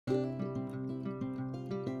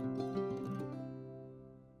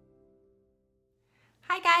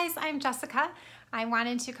guys, I'm Jessica. I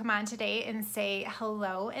wanted to come on today and say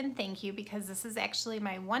hello and thank you because this is actually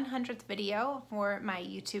my 100th video for my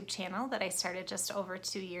YouTube channel that I started just over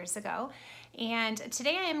 2 years ago. And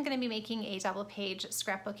today I am going to be making a double page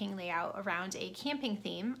scrapbooking layout around a camping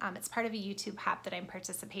theme. It's part of a YouTube hop that I'm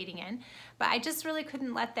participating in, but I just really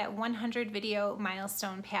couldn't let that 100 video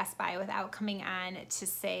milestone pass by without coming on to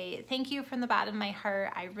say thank you from the bottom of my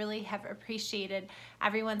heart. I really have appreciated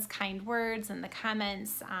everyone's kind words and the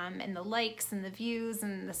comments and the likes and the views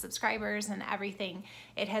and the subscribers and everything.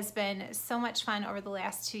 It has been so much fun over the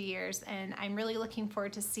last 2 years, and I'm really looking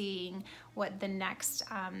forward to seeing what the next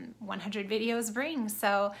 100 videos bring.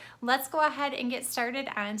 So let's go ahead and get started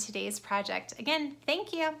on today's project. Again,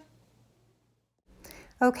 thank you.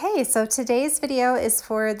 Okay, so today's video is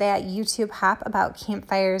for that YouTube hop about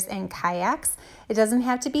campfires and kayaks. It doesn't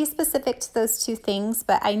have to be specific to those two things,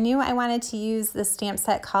 but I knew I wanted to use the stamp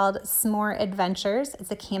set called S'more Adventures.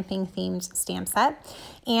 It's a camping themed stamp set.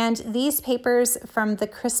 And these papers from the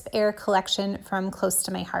Crisp Air collection from Close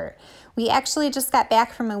to My Heart. We actually just got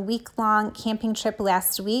back from a week-long camping trip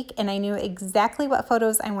last week, and I knew exactly what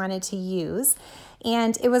photos I wanted to use.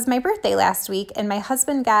 And it was my birthday last week, and my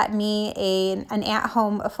husband got me an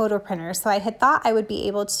at-home photo printer. So I had thought I would be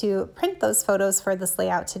able to print those photos for this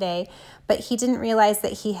layout today, but he didn't realize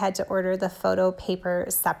that he had to order the photo paper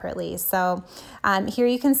separately. So here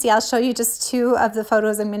you can see, I'll show you just 2 of the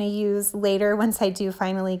photos I'm going to use later once I do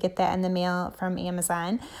finally get that in the mail from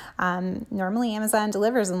Amazon. Normally Amazon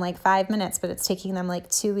delivers in like 5 minutes, but it's taking them like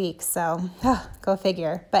 2 weeks. So go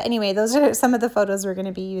figure. But anyway, those are some of the photos we're going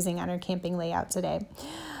to be using on our camping layout today.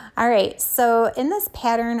 All right, so in this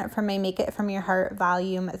pattern from my Make It From Your Heart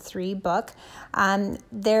Volume 3 book,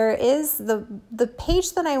 there is the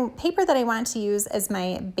paper that I want to use as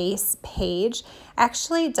my base page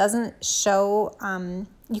actually doesn't show,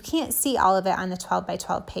 you can't see all of it on the 12 by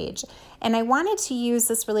 12 page. And I wanted to use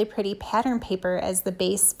this really pretty pattern paper as the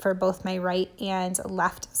base for both my right and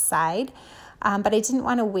left side. But I didn't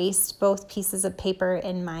want to waste both pieces of paper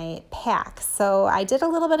in my pack. So I did a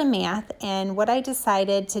little bit of math, and what I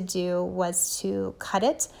decided to do was to cut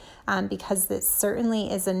it because this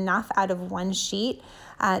certainly is enough out of one sheet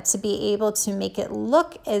to be able to make it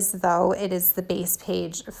look as though it is the base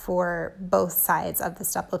page for both sides of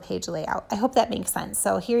this double page layout. I hope that makes sense.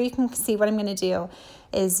 So here you can see what I'm going to do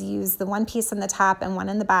is use the one piece on the top and one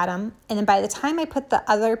on the bottom. And then by the time I put the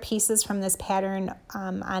other pieces from this pattern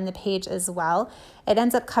on the page as well, it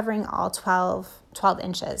ends up covering all 12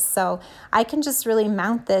 inches. So I can just really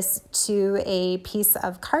mount this to a piece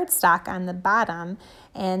of cardstock on the bottom,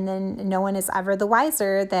 and then no one is ever the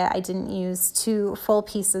wiser that I didn't use 2 full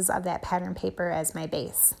pieces of that pattern paper as my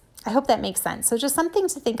base. I hope that makes sense. So just something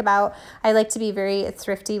to think about. I like to be very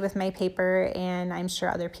thrifty with my paper, and I'm sure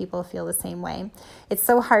other people feel the same way. It's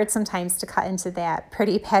so hard sometimes to cut into that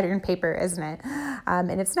pretty pattern paper, isn't it?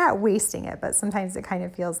 And it's not wasting it, but sometimes it kind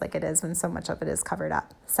of feels like it is when so much of it is covered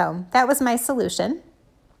up. So that was my solution.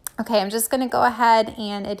 Okay, I'm just going to go ahead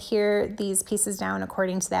and adhere these pieces down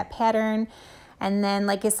according to that pattern. And then,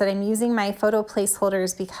 like I said, I'm using my photo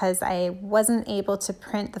placeholders because I wasn't able to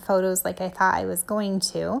print the photos like I thought I was going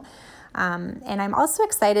to. And I'm also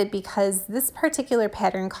excited because this particular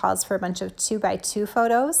pattern calls for a bunch of 2 by 2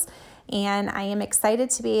 photos. And I am excited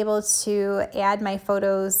to be able to add my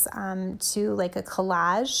photos to like a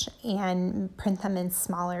collage and print them in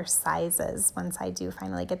smaller sizes once I do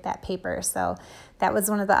finally get that paper. So that was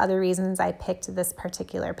one of the other reasons I picked this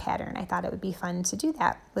particular pattern. I thought it would be fun to do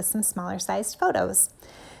that with some smaller sized photos.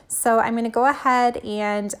 So I'm going to go ahead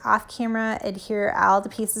and off camera adhere all the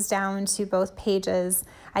pieces down to both pages.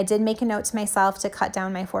 I did make a note to myself to cut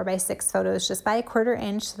down my 4 by 6 photos just by 1/4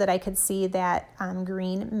 inch so that I could see that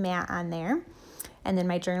green mat on there. And then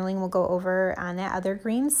my journaling will go over on that other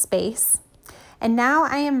green space. And now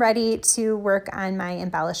I am ready to work on my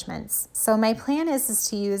embellishments. So my plan is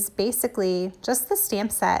to use basically just the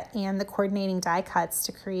stamp set and the coordinating die cuts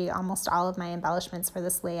to create almost all of my embellishments for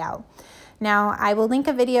this layout. Now, I will link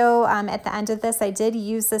a video at the end of this. I did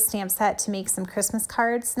use this stamp set to make some Christmas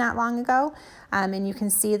cards not long ago. And you can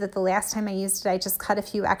see that the last time I used it, I just cut a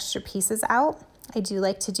few extra pieces out. I do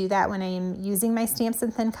like to do that when I am using my stamps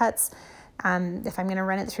and thin cuts. If I'm gonna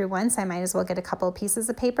run it through once, I might as well get a couple of pieces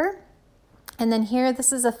of paper. And then here,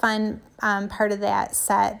 this is a fun part of that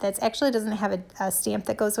set that actually doesn't have a stamp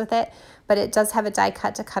that goes with it, but it does have a die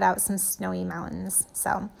cut to cut out some snowy mountains.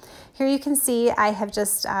 So here you can see I have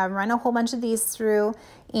just run a whole bunch of these through,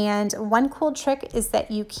 And one cool trick is that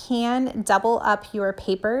you can double up your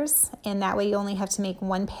papers, and that way you only have to make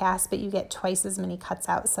one pass, but you get twice as many cuts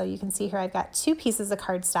out. So you can see here I've got 2 pieces of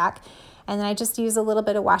cardstock, and then I just use a little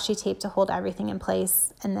bit of washi tape to hold everything in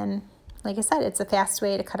place. And then, like I said, it's a fast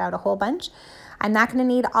way to cut out a whole bunch. I'm not going to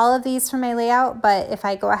need all of these for my layout, but if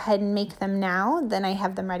I go ahead and make them now, then I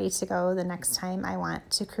have them ready to go the next time I want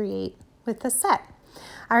to create with the set.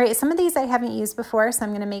 All right, some of these I haven't used before, so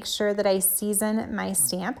I'm going to make sure that I season my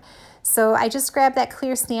stamp. So I just grab that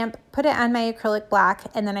clear stamp, put it on my acrylic block,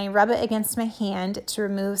 and then I rub it against my hand to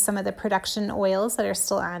remove some of the production oils that are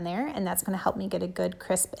still on there, and that's going to help me get a good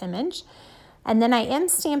crisp image. And then I am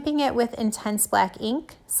stamping it with intense black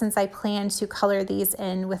ink since I plan to color these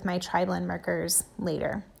in with my tri-blend markers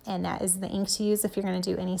later. And that is the ink to use if you're going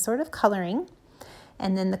to do any sort of coloring.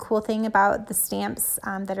 And then the cool thing about the stamps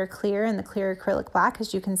that are clear and the clear acrylic block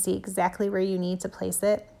is you can see exactly where you need to place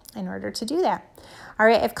it in order to do that. All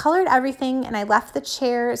right, I've colored everything and I left the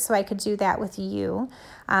chair so I could do that with you.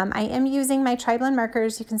 I am using my tri-blend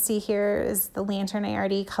markers. You can see here is the lantern I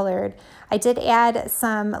already colored. I did add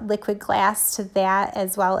some liquid glass to that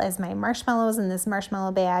as well as my marshmallows in this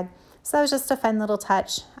marshmallow bag. So that was just a fun little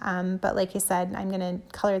touch. But like I said, I'm gonna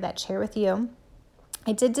color that chair with you.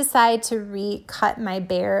 I did decide to recut my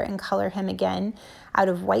bear and color him again out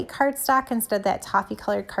of white cardstock instead of that toffee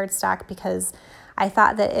colored cardstock because I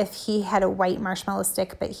thought that if he had a white marshmallow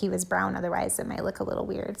stick but he was brown otherwise it might look a little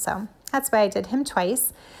weird. So that's why I did him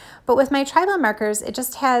twice. But with my tri-blend markers, it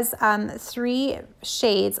just has 3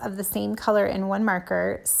 shades of the same color in one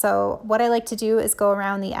marker. So what I like to do is go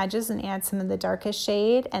around the edges and add some of the darkest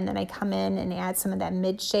shade, and then I come in and add some of that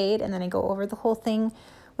mid shade, and then I go over the whole thing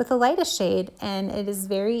with the lightest shade, and it is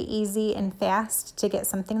very easy and fast to get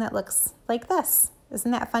something that looks like this.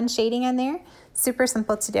 Isn't that fun shading in there? Super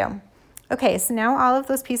simple to do. Okay, so now all of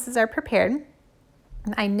those pieces are prepared.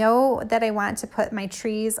 I know that I want to put my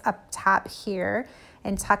trees up top here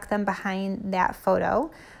and tuck them behind that photo.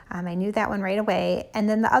 I knew that one right away. And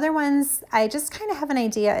then the other ones, I just kind of have an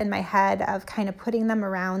idea in my head of kind of putting them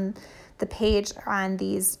around the page on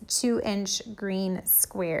these 2-inch green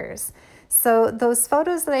squares. So those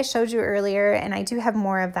photos that I showed you earlier, and I do have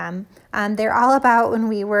more of them, they're all about when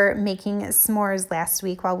we were making s'mores last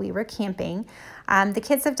week while we were camping. The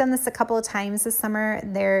kids have done this a couple of times this summer.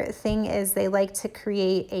 Their thing is they like to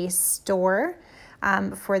create a store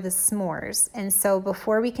for the s'mores. And so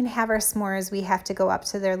before we can have our s'mores, we have to go up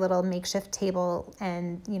to their little makeshift table,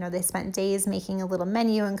 and you know, they spent days making a little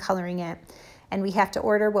menu and coloring it. And we have to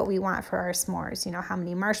order what we want for our s'mores. You know, how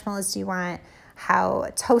many marshmallows do you want? How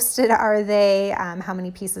toasted are they? How many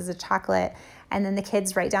pieces of chocolate? And then the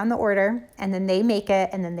kids write down the order, and then they make it,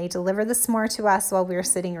 and then they deliver the s'more to us while we're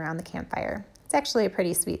sitting around the campfire. It's actually a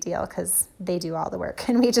pretty sweet deal because they do all the work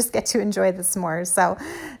and we just get to enjoy the s'mores. So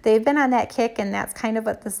they've been on that kick, and that's kind of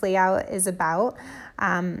what this layout is about.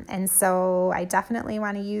 And so I definitely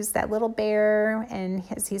want to use that little bear, and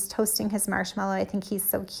he's toasting his marshmallow. I think he's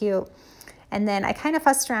so cute. And then I kind of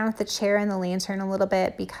fussed around with the chair and the lantern a little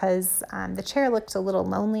bit because the chair looked a little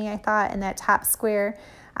lonely, I thought, in that top square.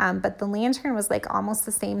 But the lantern was like almost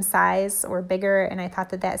the same size or bigger, and I thought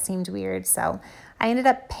that that seemed weird. So I ended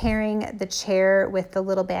up pairing the chair with the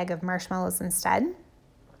little bag of marshmallows instead.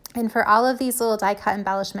 And for all of these little die cut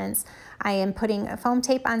embellishments, I am putting a foam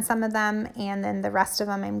tape on some of them, and then the rest of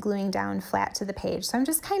them I'm gluing down flat to the page. So I'm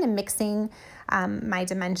just kind of mixing my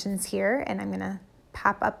dimensions here, and I'm going to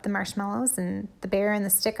pop up the marshmallows, and the bear and the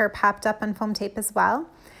stick are popped up on foam tape as well.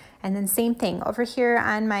 And then same thing over here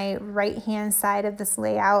on my right hand side of this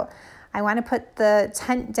layout, I want to put the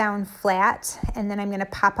tent down flat, and then I'm going to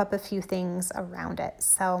pop up a few things around it.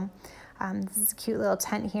 So this is a cute little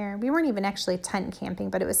tent here. We weren't even actually tent camping,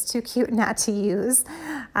 but it was too cute not to use.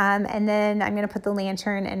 And then I'm going to put the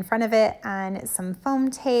lantern in front of it on some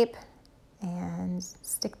foam tape and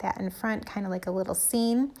stick that in front, kind of like a little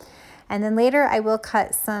scene. And then later I will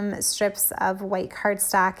cut some strips of white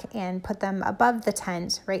cardstock and put them above the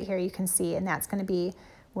tent right here, you can see, and that's going to be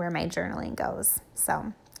where my journaling goes.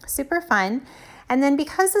 So super fun. And then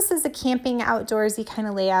because this is a camping outdoorsy kind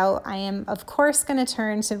of layout, I am of course going to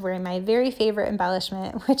turn to where my very favorite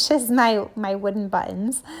embellishment, which is my wooden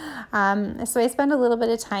buttons. So I spend a little bit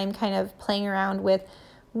of time kind of playing around with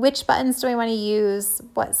which buttons do I want to use,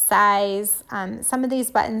 what size. Some of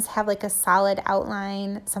these buttons have like a solid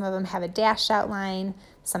outline, some of them have a dashed outline,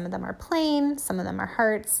 some of them are plain, some of them are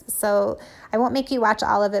hearts. So I won't make you watch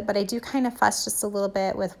all of it, but I do kind of fuss just a little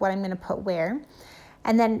bit with what I'm going to put where.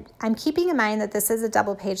 And then I'm keeping in mind that this is a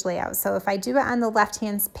double page layout. So if I do it on the left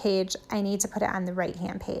hand page, I need to put it on the right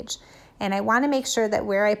hand page. And I want to make sure that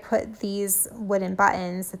where I put these wooden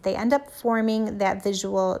buttons, that they end up forming that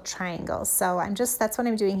visual triangle. So that's what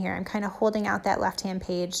I'm doing here. I'm kind of holding out that left-hand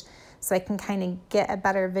page so I can kind of get a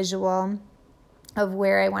better visual of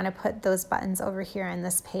where I want to put those buttons over here on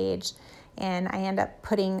this page. And I end up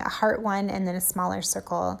putting a heart one and then a smaller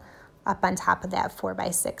circle up on top of that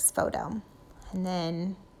 4x6 photo. And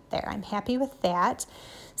then there, I'm happy with that.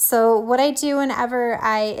 So what I do whenever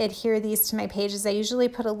I adhere these to my page is I usually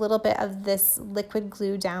put a little bit of this liquid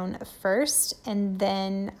glue down first, and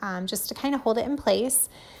then just to kind of hold it in place.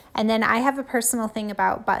 And then I have a personal thing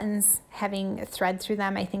about buttons having thread through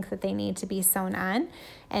them. I think that they need to be sewn on.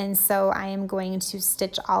 And so I am going to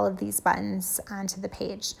stitch all of these buttons onto the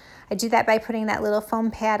page. I do that by putting that little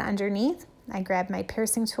foam pad underneath. I grab my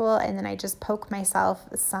piercing tool and then I just poke myself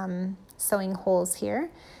some sewing holes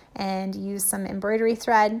here and use some embroidery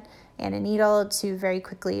thread and a needle to very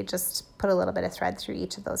quickly just put a little bit of thread through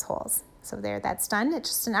each of those holes. So there, that's done. It's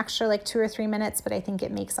just an extra like 2 or 3 minutes, but I think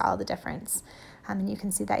it makes all the difference. And you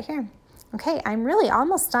can see that here. Okay, I'm really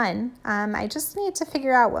almost done. I just need to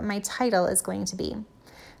figure out what my title is going to be.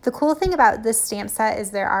 The cool thing about this stamp set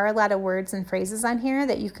is there are a lot of words and phrases on here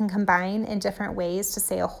that you can combine in different ways to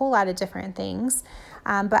say a whole lot of different things.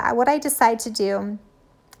 But what I decide to do,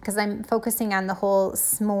 because I'm focusing on the whole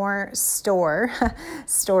s'more store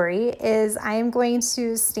story, is I am going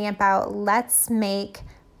to stamp out "Let's make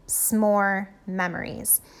s'more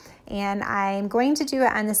memories." And I'm going to do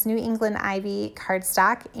it on this New England Ivy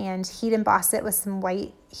cardstock and heat emboss it with some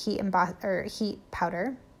white embossing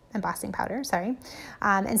powder, sorry.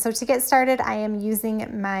 And so to get started, I am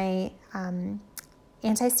using my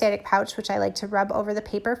anti-static pouch, which I like to rub over the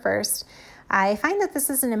paper first. I find that this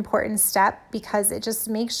is an important step because it just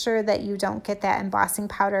makes sure that you don't get that embossing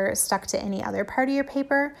powder stuck to any other part of your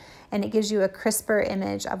paper, and it gives you a crisper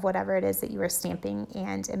image of whatever it is that you are stamping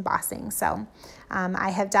and embossing. So I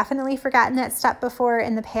have definitely forgotten that step before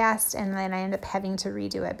in the past, and then I end up having to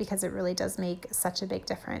redo it because it really does make such a big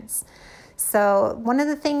difference. So one of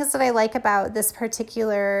the things that I like about this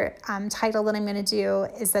particular title that I'm going to do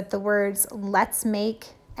is that the words "Let's Make"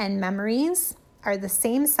 and "Memories" are the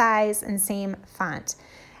same size and same font.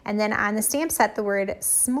 And then on the stamp set, the word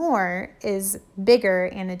 "s'more" is bigger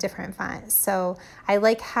and a different font. So I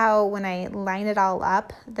like how when I line it all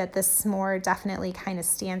up that the s'more definitely kind of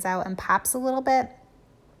stands out and pops a little bit.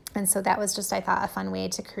 And so that was just, I thought, a fun way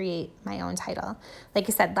to create my own title. Like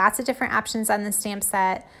I said, lots of different options on the stamp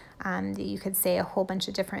set. You could say a whole bunch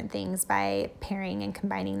of different things by pairing and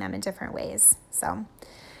combining them in different ways. So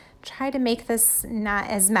try to make this not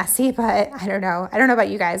as messy, but I don't know about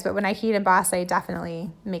you guys, but when I heat emboss, I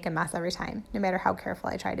definitely make a mess every time, no matter how careful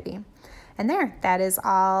I try to be. And there, that is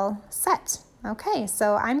all set. Okay,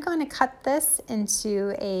 so I'm going to cut this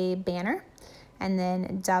into a banner and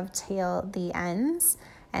then dovetail the ends,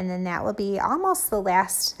 and then that will be almost the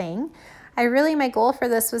last thing. My goal for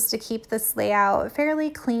this was to keep this layout fairly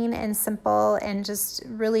clean and simple and just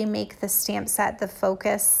really make the stamp set the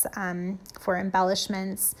focus for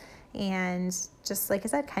embellishments, and just like I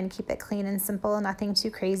said, kind of keep it clean and simple, nothing too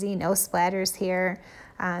crazy, no splatters here.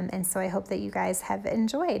 And so I hope that you guys have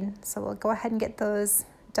enjoyed. So we'll go ahead and get those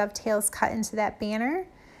dovetails cut into that banner.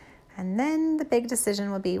 And then the big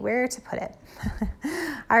decision will be where to put it.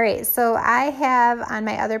 All right, so I have on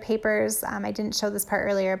my other papers, I didn't show this part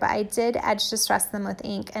earlier, but I did edge distress them with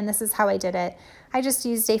ink, and this is how I did it. I just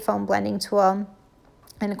used a foam blending tool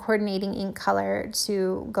and a coordinating ink color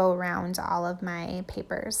to go around all of my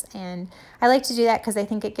papers. And I like to do that because I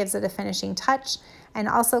think it gives it a finishing touch. And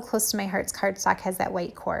also close to my heart's cardstock has that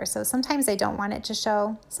white core. So sometimes I don't want it to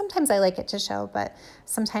show. Sometimes I like it to show, but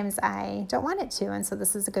sometimes I don't want it to. And so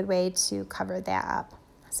this is a good way to cover that up.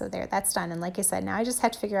 So there, that's done. And like I said, now I just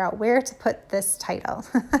have to figure out where to put this title.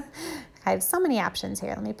 I have so many options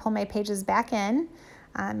here. Let me pull my pages back in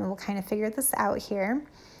and we'll kind of figure this out here.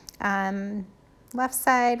 Left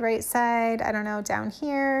side, right side, I don't know, down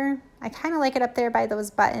here. I kind of like it up there by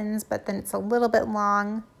those buttons, but then it's a little bit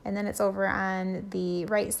long, and then it's over on the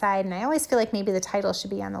right side, and I always feel like maybe the title should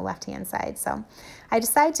be on the left-hand side. So I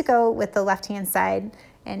decided to go with the left-hand side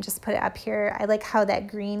and just put it up here. I like how that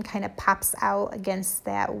green kind of pops out against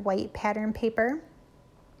that white pattern paper.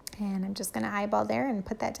 And I'm just gonna eyeball there and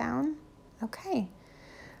put that down. Okay.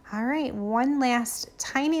 All right, one last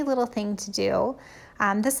tiny little thing to do.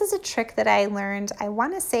 This is a trick that I learned, I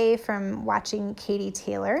want to say, from watching Katie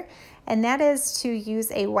Taylor, and that is to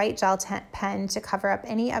use a white gel pen to cover up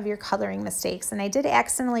any of your coloring mistakes. And I did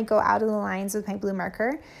accidentally go out of the lines with my blue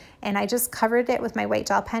marker, and I just covered it with my white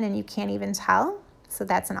gel pen, and you can't even tell. So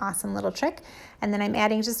that's an awesome little trick. And then I'm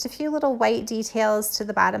adding just a few little white details to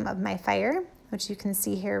the bottom of my fire. which you can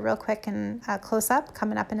see here real quick and close up,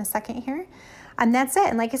 coming up in a second here. And that's it.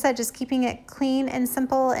 And like I said, just keeping it clean and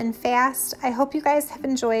simple and fast. I hope you guys have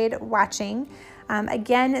enjoyed watching.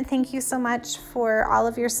 Again, thank you so much for all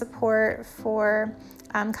of your support, for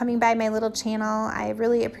coming by my little channel. I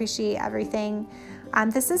really appreciate everything.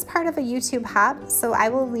 This is part of a YouTube hop, so I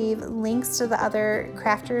will leave links to the other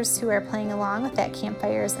crafters who are playing along with that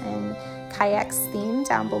Campfires and Kayaks theme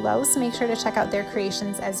down below, so make sure to check out their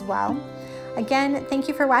creations as well. Again, thank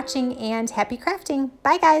you for watching and happy crafting.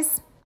 Bye guys!